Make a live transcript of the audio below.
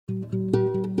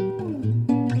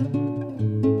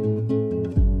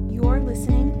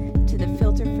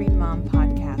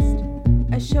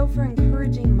show for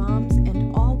encouraging moms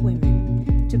and all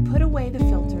women to put away the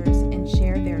filters and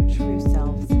share their true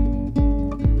selves.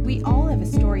 We all have a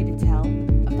story to tell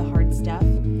of the hard stuff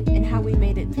and how we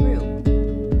made it through.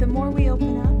 The more we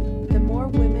open up, the more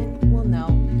women will know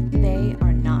they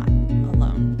are not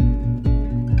alone.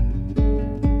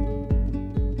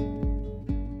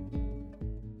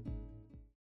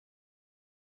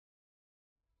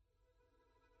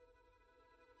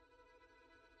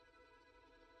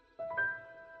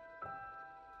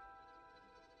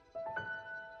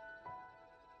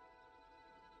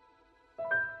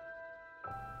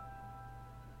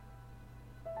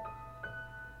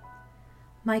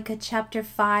 Micah chapter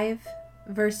 5,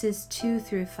 verses 2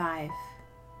 through 5.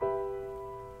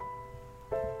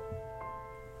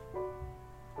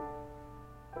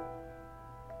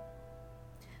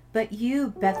 But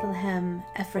you, Bethlehem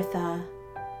Ephrathah,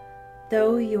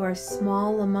 though you are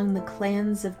small among the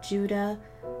clans of Judah,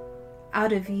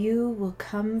 out of you will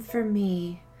come for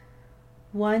me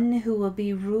one who will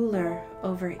be ruler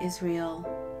over Israel,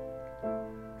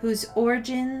 whose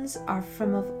origins are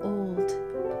from of old,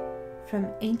 from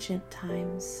ancient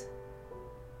times.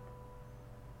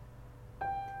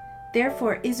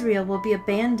 Therefore Israel will be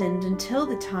abandoned until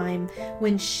the time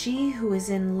when she who is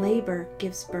in labor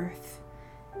gives birth,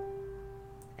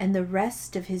 and the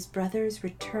rest of his brothers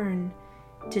return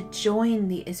to join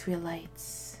the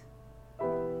Israelites.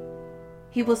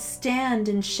 He will stand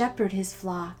and shepherd his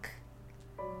flock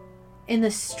in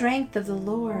the strength of the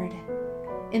Lord,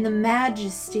 in the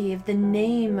majesty of the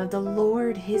name of the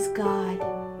Lord his God.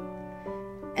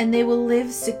 And they will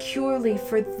live securely,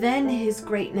 for then his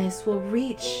greatness will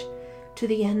reach to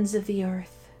the ends of the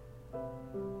earth,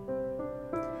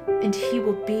 and he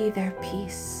will be their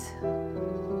peace.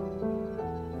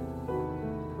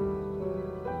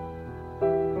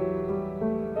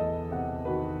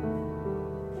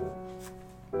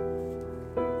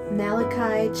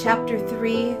 Malachi chapter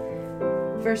 3,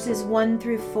 verses 1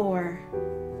 through 4.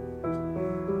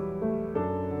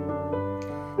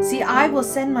 See, I will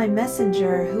send my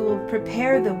messenger who will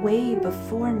prepare the way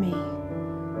before me.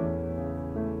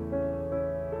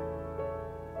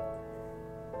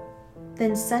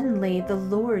 Then suddenly the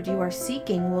Lord you are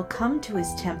seeking will come to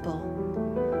his temple.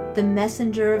 The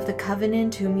messenger of the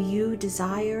covenant whom you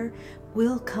desire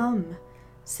will come,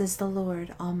 says the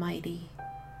Lord Almighty.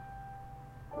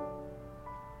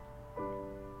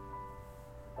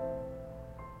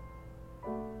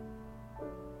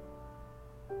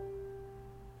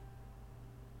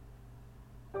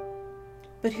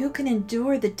 But who can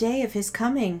endure the day of his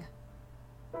coming?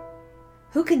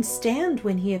 Who can stand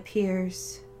when he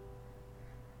appears?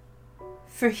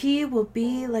 For he will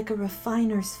be like a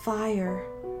refiner's fire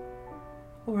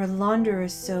or a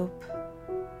launderer's soap.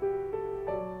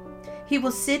 He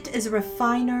will sit as a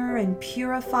refiner and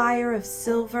purifier of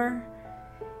silver.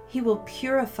 He will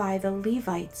purify the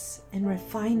Levites and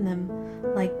refine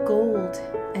them like gold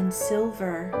and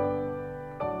silver.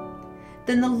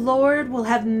 Then the Lord will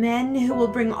have men who will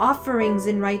bring offerings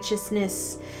in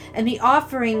righteousness, and the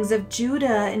offerings of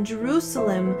Judah and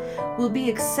Jerusalem will be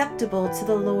acceptable to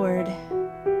the Lord,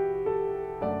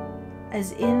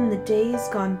 as in the days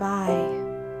gone by,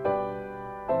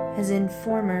 as in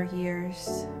former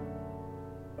years.